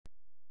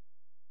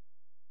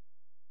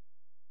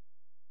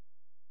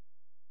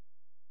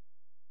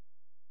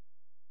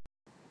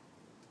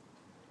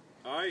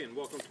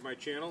welcome to my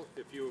channel.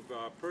 If you've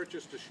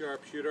purchased a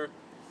sharpshooter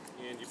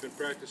and you've been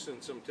practicing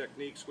some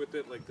techniques with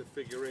it, like the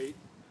figure eight,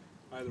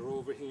 either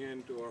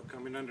overhand or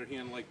coming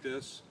underhand like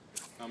this,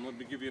 let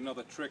me give you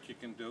another trick you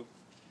can do.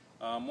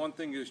 One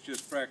thing is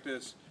just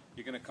practice.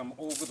 You're going to come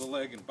over the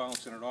leg and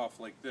bouncing it off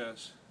like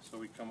this. So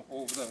we come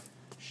over the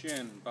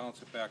shin and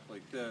bounce it back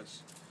like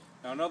this.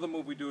 Now another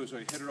move we do is we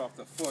hit it off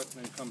the foot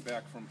and then come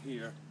back from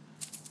here.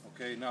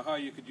 Okay, now how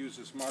you could use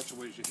this martial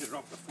way is you hit it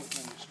off the foot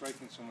and then you're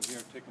striking someone here,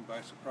 take them by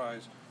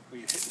surprise. Or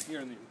you hit it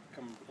here and then you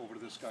come over to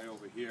this guy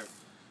over here.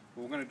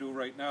 What we're going to do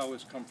right now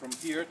is come from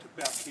here to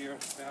back here,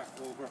 back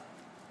over,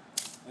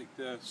 like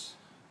this.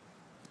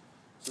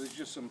 So these are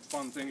just some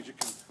fun things you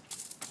can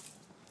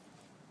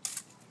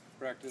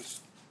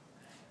practice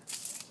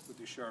with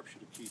your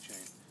sharpshooter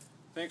keychain.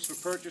 Thanks for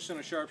purchasing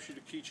a sharpshooter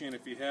keychain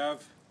if you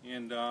have,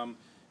 and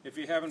if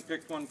you haven't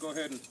picked one, go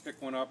ahead and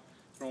pick one up.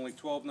 They're only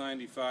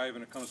 $12.95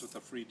 and it comes with a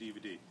free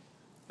DVD.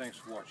 Thanks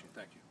for watching.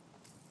 Thank you.